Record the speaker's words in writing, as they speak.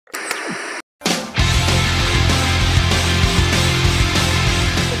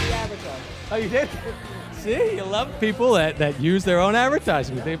you did? See, you love people that use their own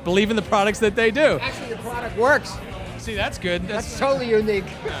advertising. They believe in the products that they do. Actually, the product works. See, that's good. That's totally unique.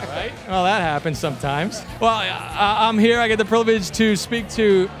 All right. Well, that happens sometimes. Well, I'm here. I get the privilege to speak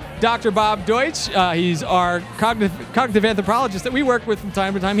to Dr. Bob Deutsch. He's our cognitive anthropologist that we work with from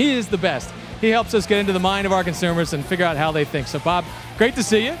time to time. He is the best. He helps us get into the mind of our consumers and figure out how they think. So, Bob, great to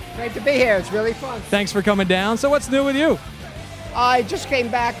see you. Great to be here. It's really fun. Thanks for coming down. So what's new with you? I just came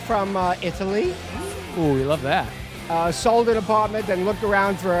back from Italy. Ooh, we love that. Sold an apartment and looked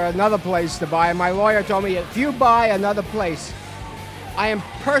around for another place to buy. And my lawyer told me, if you buy another place, I am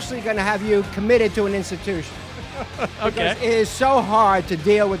personally going to have you committed to an institution. Okay. Because it is so hard to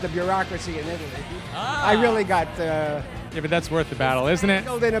deal with the bureaucracy in Italy. I really got... yeah, but that's worth the battle, isn't it?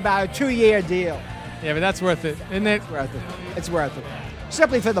 Sold in about a 2-year deal. Yeah, but that's worth it, isn't it? It's worth it. It's worth it.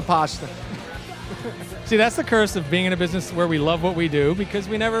 Simply for the pasta. See, that's the curse of being in a business where we love what we do because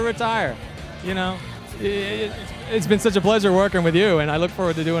we never retire. You know, it's been such a pleasure working with you, and I look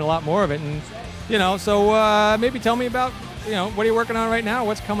forward to doing a lot more of it. And, you know, so maybe tell me about, you know, what are you working on right now?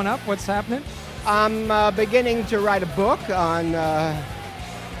 What's coming up? What's happening? I'm beginning to write a book on,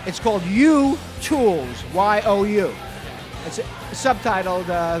 it's called You Tools, Y-O-U. It's subtitled,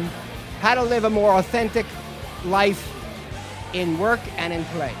 How to Live a More Authentic Life in Work and in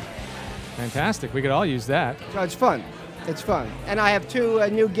Play. Fantastic. We could all use that. So it's fun. It's fun. And I have 2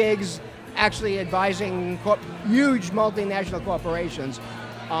 new gigs actually advising huge multinational corporations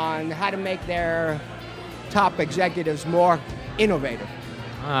on how to make their top executives more innovative.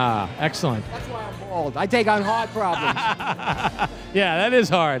 Ah, excellent. That's why I'm bald. I take on hard problems. Yeah, that is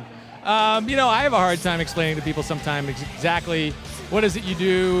hard. You know, I have a hard time explaining to people sometimes exactly what is it you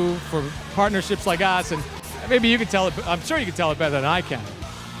do for partnerships like us, and maybe you could tell it. I'm sure you could tell it better than I can.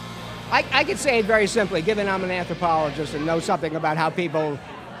 I could say it very simply, given I'm an anthropologist and know something about how people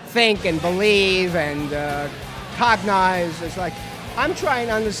think and believe and cognize. It's like, I'm trying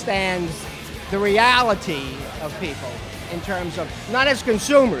to understand the reality of people in terms of, not as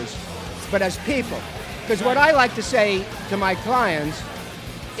consumers, but as people. Because what I like to say to my clients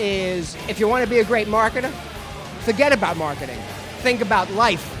is, if you want to be a great marketer, forget about marketing. Think about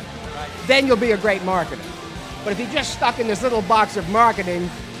life. Then you'll be a great marketer. But if you're just stuck in this little box of marketing,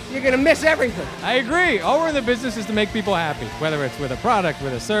 you're going to miss everything. I agree. All we're in the business is to make people happy, whether it's with a product,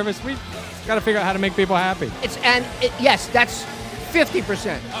 with a service. We've got to figure out how to make people happy. Yes, that's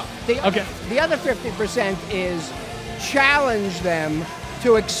 50%. Okay. The other 50% is challenge them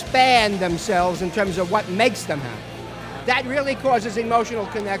to expand themselves in terms of what makes them happy. That really causes emotional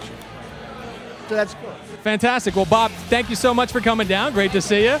connection. So that's cool. Fantastic. Well, Bob, thank you so much for coming down. Great to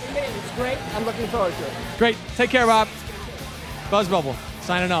see you. It's great. I'm looking forward to it. Great. Take care, Bob. BuzzBubble,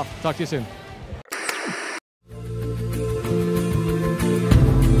 signing off. Talk to you soon.